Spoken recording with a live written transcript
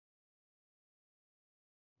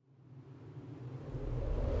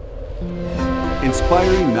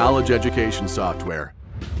Inspiring knowledge education software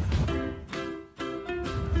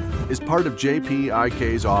is part of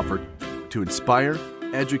jp.ik's offer to inspire,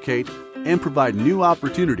 educate, and provide new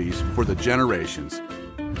opportunities for the generations.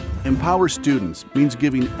 Empower students means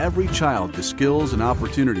giving every child the skills and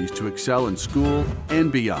opportunities to excel in school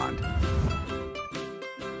and beyond.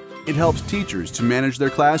 It helps teachers to manage their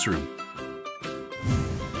classroom,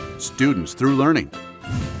 students through learning,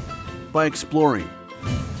 by exploring,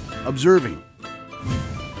 observing,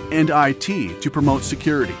 and IT to promote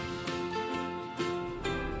security.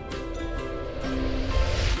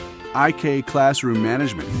 IK Classroom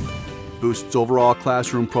Management boosts overall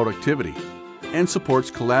classroom productivity and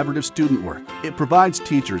supports collaborative student work. It provides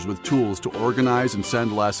teachers with tools to organize and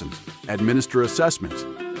send lessons, administer assessments,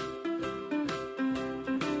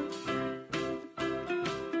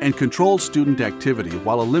 and control student activity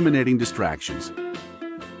while eliminating distractions.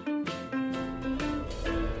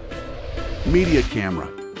 Media Camera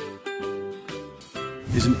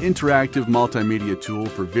is an interactive multimedia tool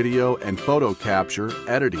for video and photo capture,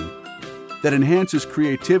 editing, that enhances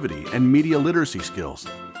creativity and media literacy skills.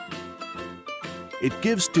 It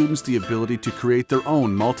gives students the ability to create their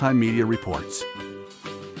own multimedia reports.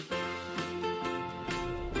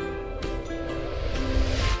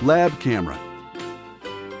 Lab Camera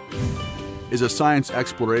is a science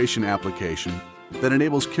exploration application that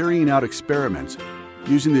enables carrying out experiments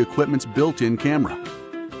using the equipment's built-in camera.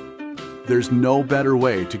 There's no better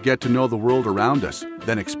way to get to know the world around us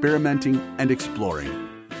than experimenting and exploring.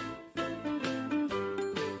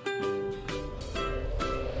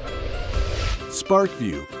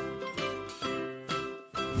 SparkView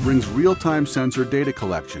brings real-time sensor data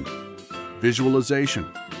collection, visualization,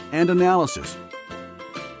 and analysis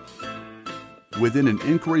within an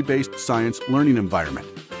inquiry-based science learning environment.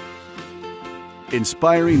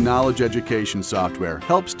 Inspiring knowledge education software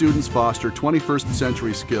helps students foster 21st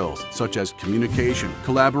century skills such as communication,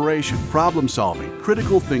 collaboration, problem-solving,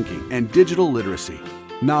 critical thinking, and digital literacy.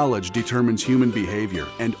 Knowledge determines human behavior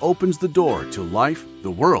and opens the door to life,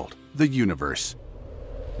 the world, the universe.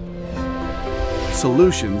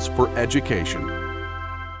 Solutions for education.